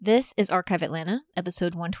This is Archive Atlanta,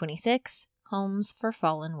 episode 126, Homes for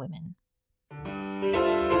Fallen Women.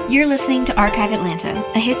 You're listening to Archive Atlanta,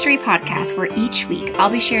 a history podcast where each week I'll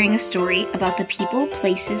be sharing a story about the people,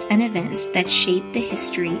 places, and events that shape the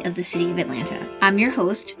history of the city of Atlanta. I'm your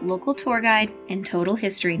host, local tour guide, and total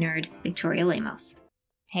history nerd, Victoria Lemos.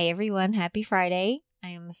 Hey everyone, happy Friday. I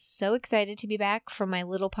am so excited to be back from my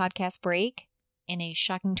little podcast break. In a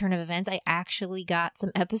shocking turn of events, I actually got some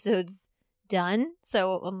episodes done,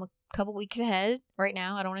 so I'm a couple weeks ahead right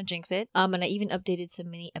now. I don't want to jinx it. And I even updated some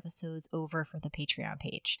mini episodes over for the Patreon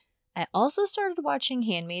page. I also started watching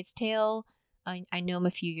Handmaid's Tale. I know I'm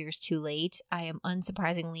a few years too late. I am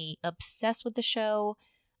unsurprisingly obsessed with the show.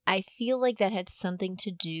 I feel like that had something to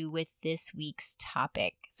do with this week's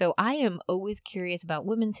topic. So I am always curious about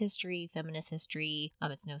women's history, feminist history.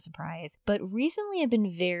 It's no surprise. But recently I've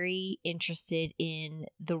been very interested in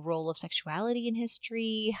the role of sexuality in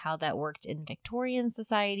history, how that worked in Victorian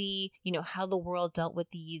society, how the world dealt with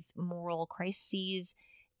these moral crises.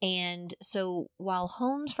 And so while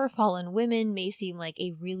Homes for Fallen Women may seem like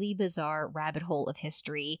a really bizarre rabbit hole of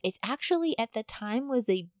history, it's actually at the time was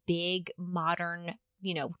a big modern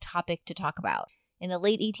topic to talk about. In the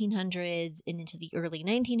late 1800s and into the early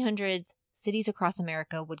 1900s, cities across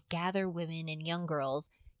America would gather women and young girls,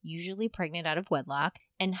 usually pregnant out of wedlock,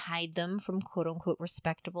 and hide them from quote-unquote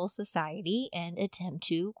respectable society and attempt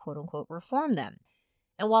to quote-unquote reform them.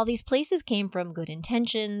 And while these places came from good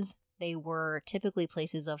intentions, they were typically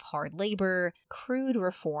places of hard labor, crude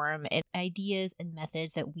reform, and ideas and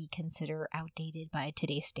methods that we consider outdated by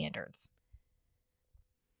today's standards.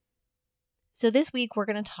 So this week, we're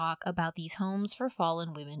going to talk about these homes for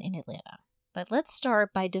fallen women in Atlanta. But let's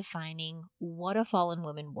start by defining what a fallen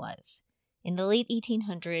woman was. In the late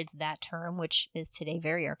 1800s, that term, which is today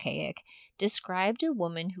very archaic, described a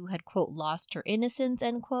woman who had, quote, lost her innocence,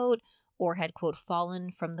 end quote, or had, quote,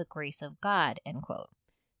 fallen from the grace of God, end quote.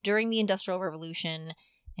 During the Industrial Revolution,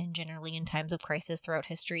 and generally in times of crisis throughout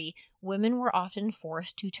history, women were often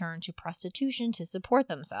forced to turn to prostitution to support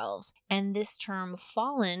themselves. And this term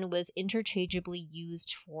fallen was interchangeably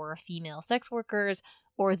used for female sex workers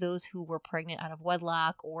or those who were pregnant out of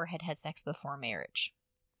wedlock or had had sex before marriage.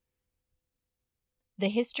 The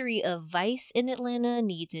history of vice in Atlanta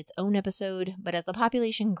needs its own episode, but as the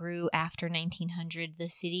population grew after 1900, the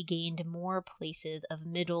city gained more places of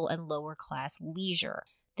middle and lower class leisure.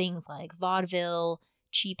 Things like vaudeville,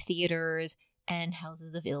 cheap theaters, and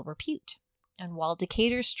houses of ill repute. And while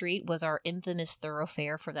Decatur Street was our infamous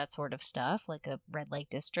thoroughfare for that sort of stuff, like a red light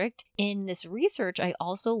district, in this research I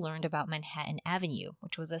also learned about Manhattan Avenue,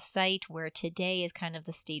 which was a site where today is kind of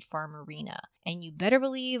the State Farm Arena. And you better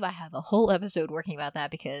believe I have a whole episode working about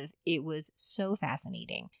that because it was so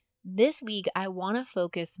fascinating. This week, I want to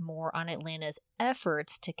focus more on Atlanta's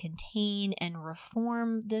efforts to contain and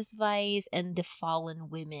reform this vice and the fallen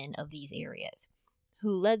women of these areas. Who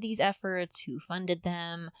led these efforts, who funded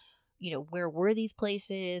them, where were these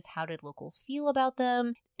places, how did locals feel about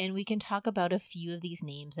them, and we can talk about a few of these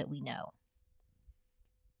names that we know.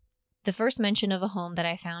 The first mention of a home that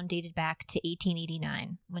I found dated back to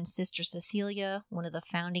 1889, when Sister Cecilia, one of the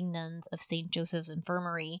founding nuns of St. Joseph's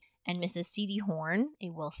Infirmary, and Mrs. C.D. Horn, a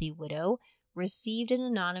wealthy widow, received an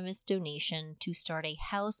anonymous donation to start a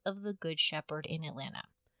House of the Good Shepherd in Atlanta.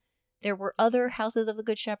 There were other Houses of the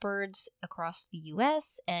Good Shepherds across the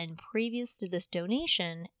U.S., and previous to this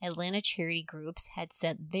donation, Atlanta charity groups had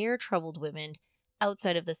sent their troubled women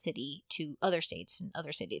outside of the city to other states and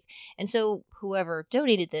other cities. And so whoever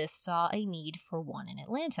donated this saw a need for one in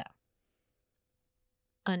Atlanta.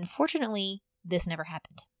 Unfortunately, this never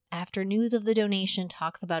happened. After news of the donation,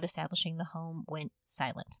 talks about establishing the home went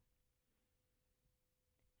silent.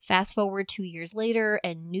 Fast forward 2 years later,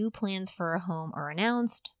 and new plans for a home are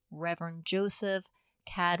announced. Reverend Joseph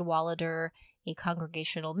Cadwallader, a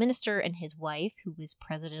congregational minister, and his wife, who was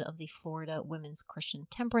president of the Florida Women's Christian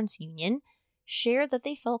Temperance Union, shared that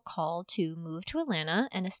they felt called to move to Atlanta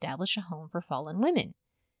and establish a home for fallen women.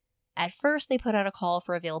 At first, they put out a call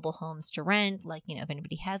for available homes to rent, like, if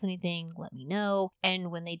anybody has anything, let me know.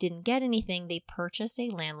 And when they didn't get anything, they purchased a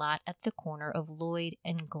land lot at the corner of Lloyd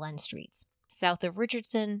and Glenn Streets, south of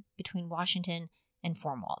Richardson, between Washington and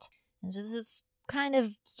Formwalt. And so this is kind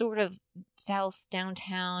of sort of south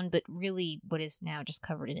downtown, but really what is now just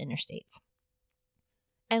covered in interstates.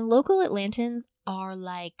 And local Atlantans are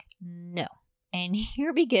like, no. And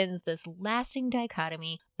here begins this lasting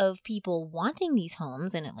dichotomy of people wanting these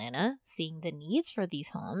homes in Atlanta, seeing the needs for these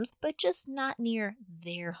homes, but just not near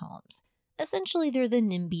their homes. Essentially, they're the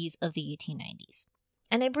NIMBYs of the 1890s.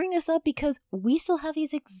 And I bring this up because we still have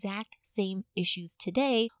these exact same issues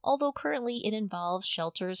today, although currently it involves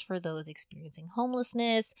shelters for those experiencing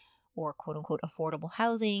homelessness, or quote-unquote affordable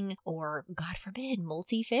housing, or, God forbid,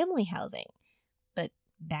 multi-family housing. But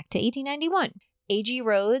back to 1891. A.G.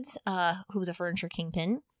 Rhodes, who was a furniture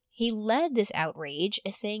kingpin, he led this outrage,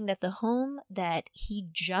 saying that the home that he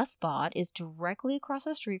just bought is directly across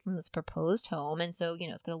the street from this proposed home, and so,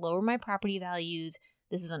 it's going to lower my property values.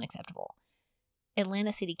 This is unacceptable.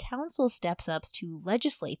 Atlanta City Council steps up to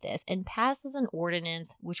legislate this and passes an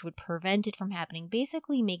ordinance which would prevent it from happening,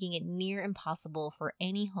 basically making it near impossible for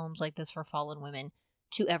any homes like this for fallen women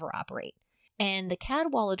to ever operate. And the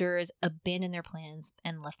Cadwalladers abandoned their plans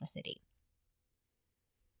and left the city.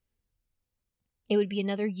 It would be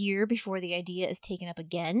another year before the idea is taken up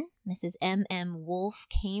again. Mrs. M.M. Wolfe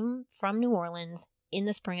came from New Orleans in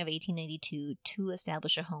the spring of 1892 to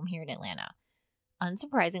establish a home here in Atlanta.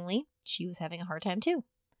 Unsurprisingly, she was having a hard time too.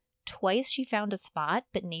 Twice she found a spot,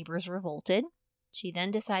 but neighbors revolted. She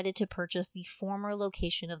then decided to purchase the former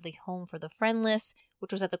location of the Home for the Friendless,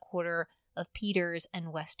 which was at the corner of Peters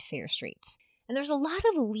and West Fair Streets. And there's a lot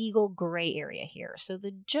of legal gray area here. So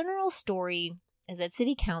the general story is that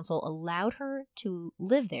City Council allowed her to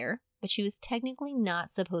live there, but she was technically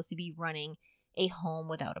not supposed to be running a home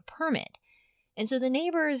without a permit. And so the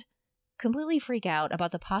neighbors completely freak out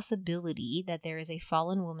about the possibility that there is a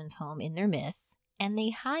fallen woman's home in their midst, and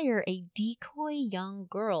they hire a decoy young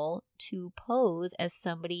girl to pose as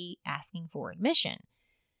somebody asking for admission.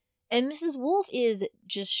 And Mrs. Wolfe is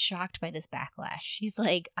just shocked by this backlash. She's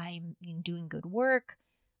like, I'm doing good work.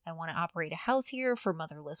 I want to operate a house here for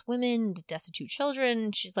motherless women, destitute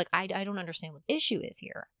children. She's like, I don't understand what the issue is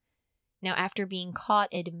here. Now, after being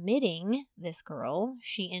caught admitting this girl,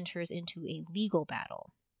 she enters into a legal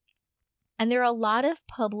battle. And there are a lot of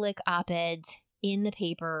public op-eds in the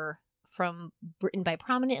paper written by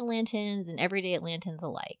prominent Atlantans and everyday Atlantans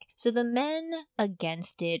alike. So the men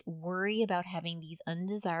against it worry about having these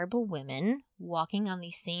undesirable women walking on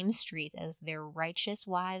the same streets as their righteous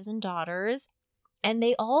wives and daughters. And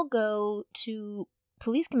they all go to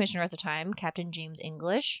police commissioner at the time, Captain James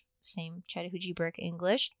English, same Chattahoochee Brick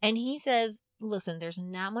English. And he says, listen, there's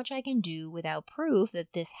not much I can do without proof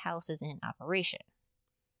that this house is in operation.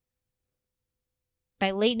 By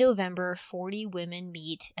late November, 40 women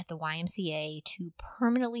meet at the YMCA to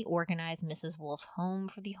permanently organize Mrs. Wolfe's home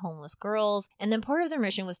for the homeless girls. And then part of their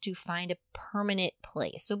mission was to find a permanent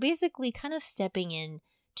place. So basically kind of stepping in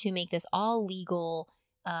to make this all legal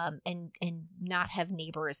and not have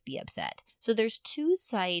neighbors be upset. So there's 2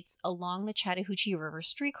 sites along the Chattahoochee River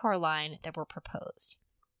streetcar line that were proposed.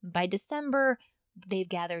 By December, they've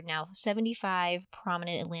gathered now 75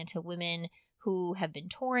 prominent Atlanta women who have been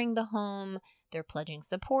touring the home. They're pledging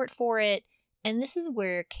support for it. And this is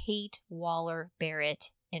where Kate Waller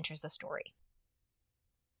Barrett enters the story.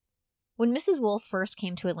 When Mrs. Wolfe first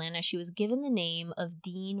came to Atlanta, she was given the name of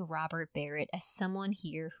Dean Robert Barrett as someone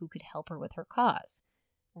here who could help her with her cause.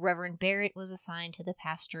 Reverend Barrett was assigned to the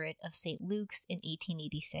pastorate of St. Luke's in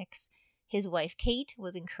 1886. His wife Kate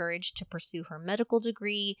was encouraged to pursue her medical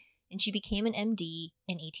degree, and she became an MD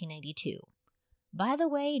in 1892. By the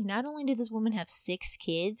way, not only did this woman have 6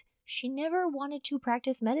 kids, she never wanted to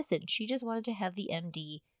practice medicine. She just wanted to have the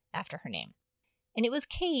MD after her name. And it was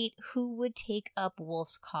Kate who would take up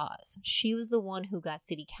Wolfe's cause. She was the one who got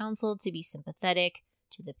City Council to be sympathetic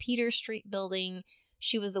to the Peters Street building.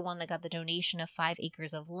 She was the one that got the donation of 5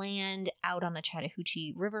 acres of land out on the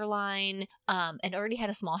Chattahoochee River line, and already had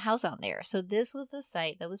a small house on there. So this was the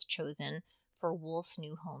site that was chosen for Wolfe's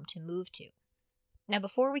new home to move to. Now,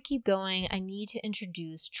 before we keep going, I need to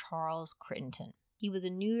introduce Charles Crittenden. He was a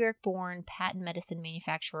New York-born patent medicine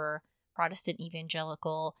manufacturer, Protestant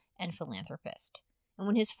evangelical, and philanthropist. And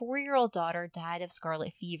when his 4-year-old daughter died of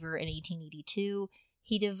scarlet fever in 1882,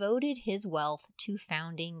 he devoted his wealth to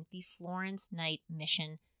founding the Florence Night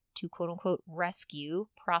Mission to quote-unquote rescue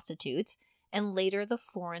prostitutes, and later the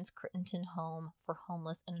Florence Crittenden Home for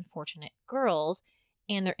homeless and unfortunate girls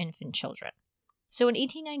and their infant children. So in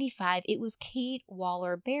 1895, it was Kate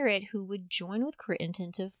Waller Barrett who would join with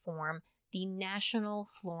Crittenden to form the National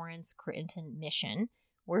Florence Crittenden Mission,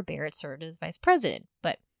 where Barrett served as vice president.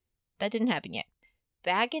 But that didn't happen yet.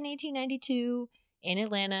 Back in 1892, in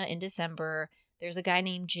Atlanta in December, there's a guy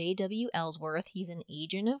named J.W. Ellsworth. He's an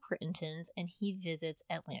agent of Crittenden's, and he visits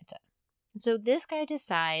Atlanta. So this guy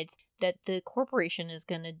decides that the corporation is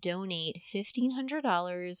going to donate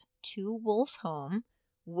 $1,500 to Wolfe's home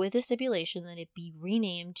with a stipulation that it be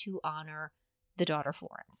renamed to honor the daughter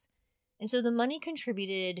Florence. And so the money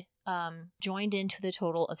contributed joined into the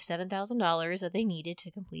total of $7,000 that they needed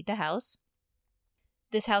to complete the house.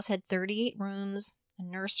 This house had 38 rooms,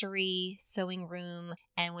 a nursery, sewing room,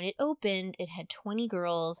 and when it opened, it had 20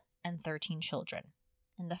 girls and 13 children.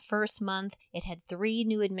 In the first month, it had 3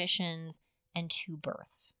 new admissions and 2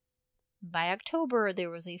 births. By October, there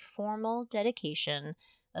was a formal dedication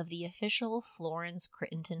of the official Florence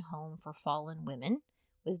Crittenton Home for Fallen Women,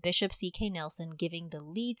 with Bishop C.K. Nelson giving the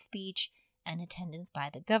lead speech and attendance by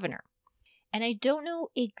the governor. And I don't know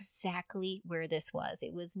exactly where this was.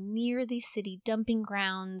 It was near the city dumping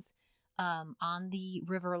grounds on the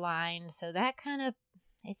river line. So that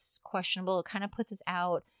it's questionable. It kind of puts us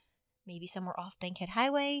out maybe somewhere off Bankhead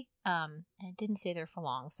Highway. And it didn't stay there for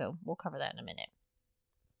long, so we'll cover that in a minute.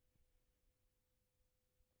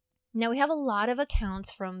 Now, we have a lot of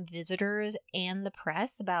accounts from visitors and the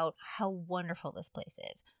press about how wonderful this place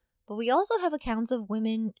is. But we also have accounts of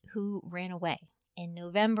women who ran away. In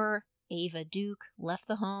November, Ava Duke left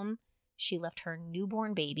the home. She left her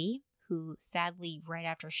newborn baby, who sadly, right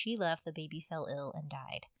after she left, the baby fell ill and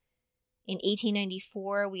died. In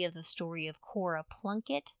 1894, we have the story of Cora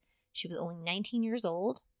Plunkett. She was only 19 years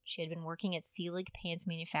old. She had been working at Seelig Pants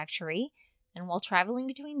Manufactory, and while traveling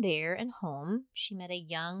between there and home, she met a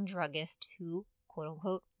young druggist who,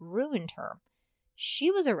 quote-unquote, ruined her.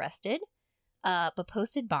 She was arrested, but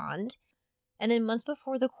posted bond, and then months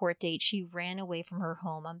before the court date, she ran away from her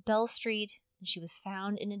home on Bell Street, and she was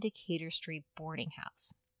found in a Decatur Street boarding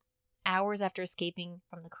house. Hours after escaping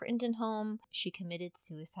from the Crittenton home, she committed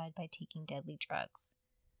suicide by taking deadly drugs.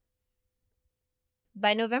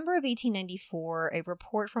 By November of 1894, a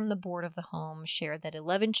report from the board of the home shared that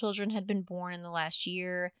 11 children had been born in the last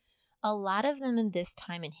year. A lot of them in this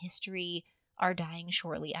time in history are dying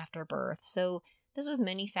shortly after birth. So this was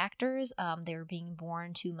many factors. They were being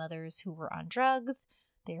born to mothers who were on drugs.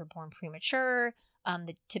 They were born premature.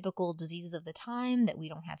 The typical diseases of the time that we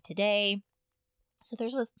don't have today. So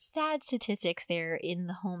there's a sad statistics there in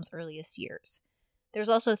the home's earliest years. There's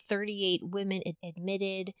also 38 women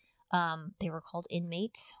admitted. They were called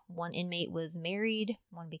inmates. 1 inmate was married.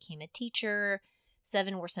 1 became a teacher.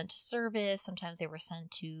 7 were sent to service. Sometimes they were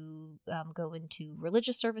sent to go into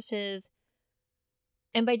religious services.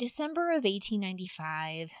 And by December of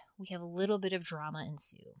 1895, we have a little bit of drama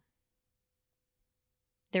ensue.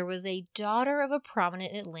 There was a daughter of a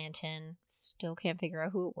prominent Atlantan, still can't figure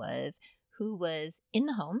out who it was, who was in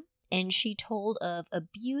the home. And she told of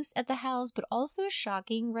abuse at the house, but also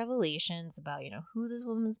shocking revelations about, who this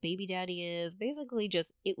woman's baby daddy is. Basically,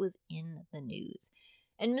 just it was in the news.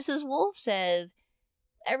 And Mrs. Wolfe says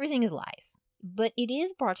everything is lies. But it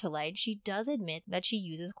is brought to light. She does admit that she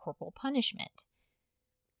uses corporal punishment.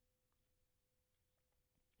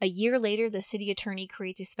 A year later, the city attorney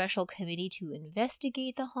creates a special committee to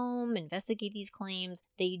investigate the home, investigate these claims.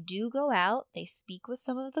 They do go out. They speak with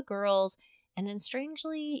some of the girls. And then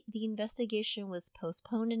strangely, the investigation was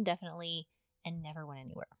postponed indefinitely and never went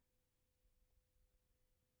anywhere.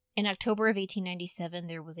 In October of 1897,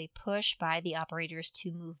 there was a push by the operators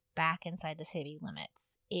to move back inside the city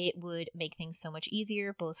limits. It would make things so much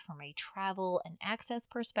easier, both from a travel and access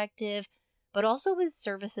perspective, but also with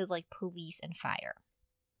services like police and fire.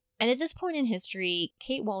 And at this point in history,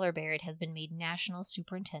 Kate Waller-Barrett has been made National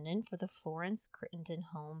Superintendent for the Florence Crittenton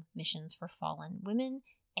Home Missions for Fallen Women,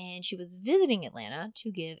 and she was visiting Atlanta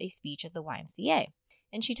to give a speech at the YMCA.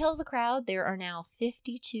 And she tells the crowd there are now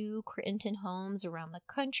 52 Crittenton homes around the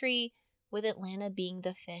country, with Atlanta being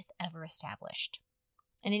the 5th ever established.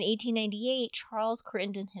 And in 1898, Charles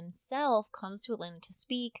Crittenton himself comes to Atlanta to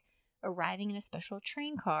speak, arriving in a special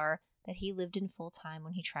train car that he lived in full-time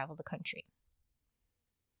when he traveled the country.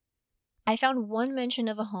 I found one mention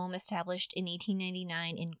of a home established in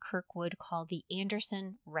 1899 in Kirkwood called the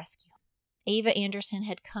Anderson Rescue. Ava Anderson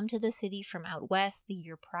had come to the city from out west the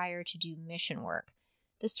year prior to do mission work.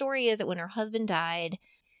 The story is that when her husband died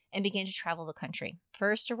and began to travel the country,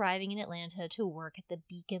 first arriving in Atlanta to work at the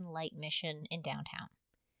Beacon Light Mission in downtown.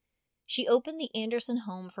 She opened the Anderson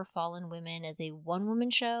Home for Fallen Women as a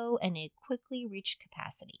one-woman show, and it quickly reached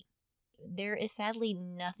capacity. There is sadly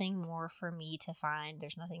nothing more for me to find.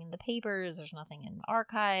 There's nothing in the papers, there's nothing in the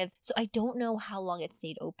archives, so I don't know how long it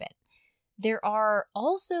stayed open. There are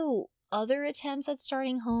also other attempts at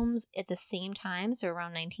starting homes at the same time, so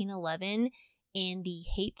around 1911, in the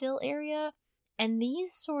Hapeville area, and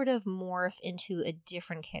these sort of morph into a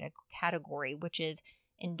different category, which is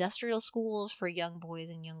industrial schools for young boys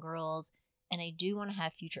and young girls, and I do want to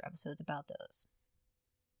have future episodes about those.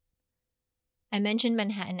 I mentioned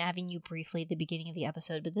Manhattan Avenue briefly at the beginning of the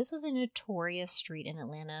episode, but this was a notorious street in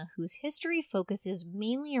Atlanta whose history focuses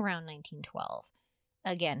mainly around 1912.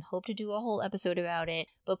 Again, hope to do a whole episode about it,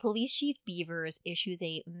 but Police Chief Beavers issues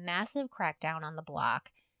a massive crackdown on the block,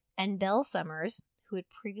 and Belle Summers, who had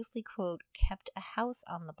previously, quote, kept a house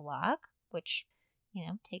on the block, which,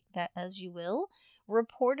 take that as you will,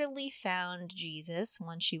 reportedly found Jesus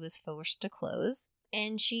when she was forced to close,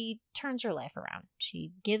 and she turns her life around.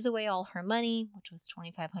 She gives away all her money, which was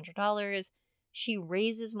 $2,500. She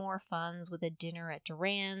raises more funds with a dinner at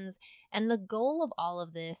Duran's, and the goal of all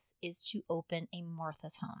of this is to open a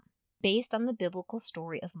Martha's Home, based on the biblical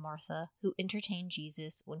story of Martha, who entertained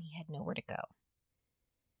Jesus when he had nowhere to go.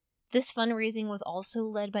 This fundraising was also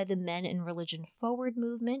led by the Men in Religion Forward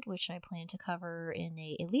movement, which I plan to cover in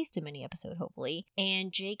at least a mini episode, hopefully.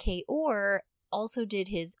 And J.K. Orr also did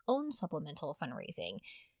his own supplemental fundraising.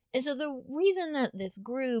 And so the reason that this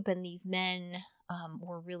group and these men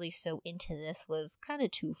were really so into this was kind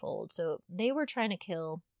of twofold. So they were trying to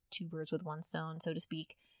kill two birds with one stone, so to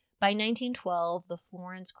speak. By 1912, the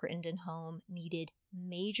Florence Crittenden home needed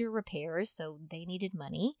major repairs, so they needed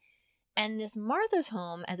money. And this Martha's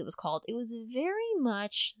Home, as it was called, it was very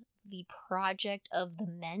much the project of the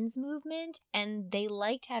men's movement, and they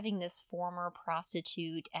liked having this former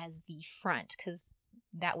prostitute as the front because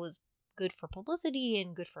that was good for publicity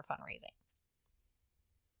and good for fundraising.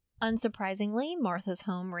 Unsurprisingly, Martha's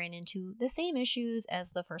Home ran into the same issues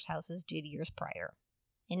as the first houses did years prior.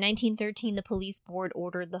 In 1913, the police board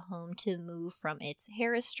ordered the home to move from its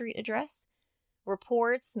Harris Street address.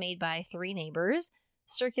 Reports made by 3 neighbors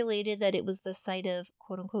circulated that it was the site of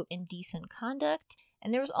quote-unquote indecent conduct,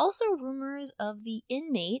 and there was also rumors of the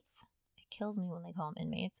inmates, it kills me when they call them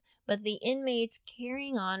inmates, but the inmates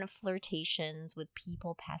carrying on flirtations with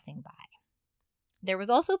people passing by. There was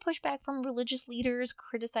also pushback from religious leaders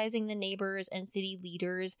criticizing the neighbors and city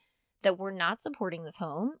leaders that were not supporting this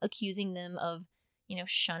home, accusing them of,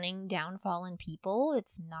 shunning downfallen people.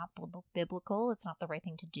 It's not biblical. It's not the right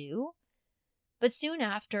thing to do. But soon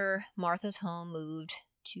after, Martha's Home moved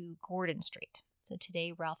to Gordon Street, so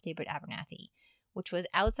today Ralph David Abernathy, which was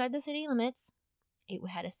outside the city limits. It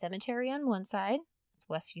had a cemetery on one side, that's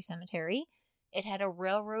Westview Cemetery. It had a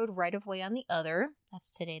railroad right-of-way on the other, that's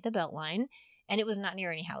today the Beltline, and it was not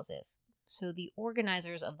near any houses. So the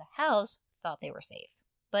organizers of the house thought they were safe,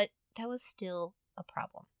 but that was still a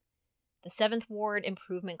problem. The 7th Ward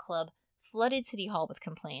Improvement Club flooded City Hall with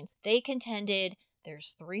complaints. They contended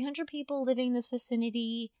there's 300 people living in this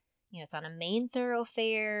vicinity, it's on a main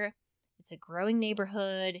thoroughfare, it's a growing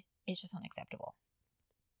neighborhood, it's just unacceptable.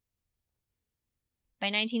 By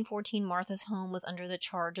 1914, Martha's Home was under the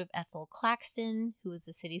charge of Ethel Claxton, who was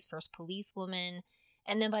the city's first policewoman,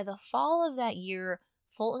 and then by the fall of that year,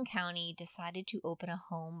 Fulton County decided to open a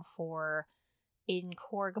home for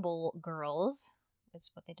incorrigible girls,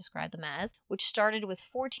 is what they described them as, which started with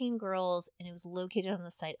 14 girls, and it was located on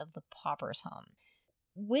the site of the Pauper's Home.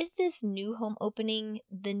 With this new home opening,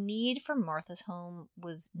 the need for Martha's Home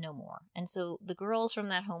was no more. And so the girls from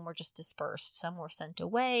that home were just dispersed. Some were sent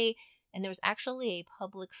away, and there was actually a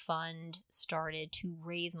public fund started to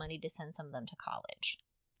raise money to send some of them to college.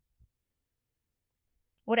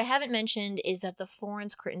 What I haven't mentioned is that the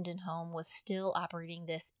Florence Crittenden home was still operating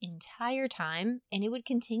this entire time, and it would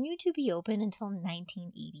continue to be open until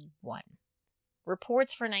 1981.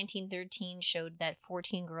 Reports for 1913 showed that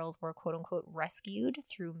 14 girls were quote-unquote rescued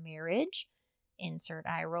through marriage, insert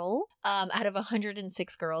eye roll, out of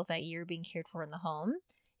 106 girls that year being cared for in the home.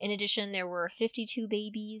 In addition, there were 52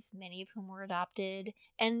 babies, many of whom were adopted,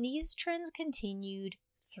 and these trends continued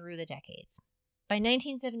through the decades. By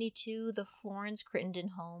 1972, the Florence Crittenden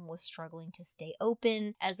home was struggling to stay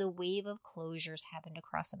open as a wave of closures happened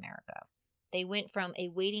across America. They went from a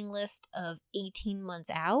waiting list of 18 months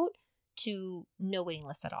out to no waiting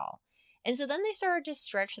list at all. And so then they started to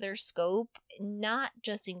stretch their scope, not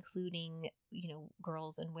just including,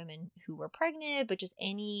 girls and women who were pregnant, but just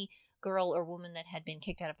any girl or woman that had been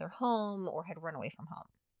kicked out of their home or had run away from home.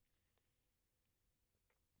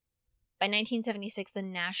 By 1976, the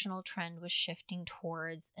national trend was shifting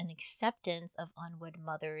towards an acceptance of unwed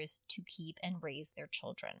mothers to keep and raise their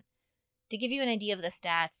children. To give you an idea of the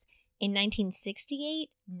stats, in 1968,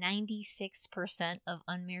 96% of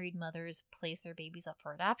unmarried mothers placed their babies up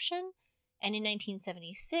for adoption, and in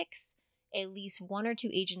 1976, at least 1 or 2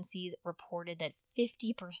 agencies reported that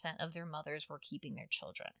 50% of their mothers were keeping their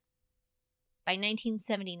children. By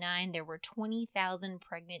 1979, there were 20,000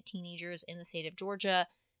 pregnant teenagers in the state of Georgia,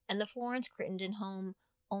 and the Florence Crittenden home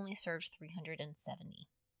only served 370.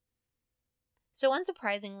 So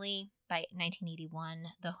unsurprisingly, by 1981,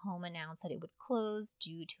 the home announced that it would close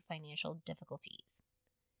due to financial difficulties.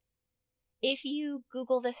 If you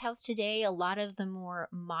Google this house today, a lot of the more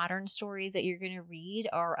modern stories that you're going to read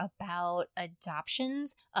are about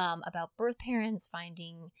adoptions, about birth parents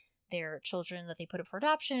finding their children that they put up for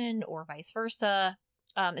adoption or vice versa.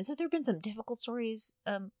 And so there have been some difficult stories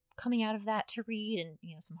coming out of that to read,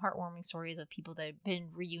 and some heartwarming stories of people that have been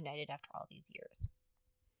reunited after all these years.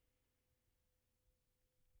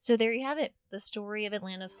 So there you have it, the story of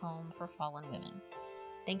Atlanta's home for fallen women.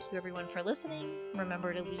 Thank you everyone for listening.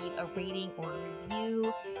 Remember to leave a rating or a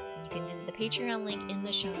review, and you can visit the Patreon link in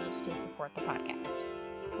the show notes to support the podcast.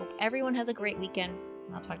 Hope everyone has a great weekend.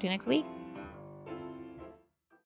 I'll talk to you next week.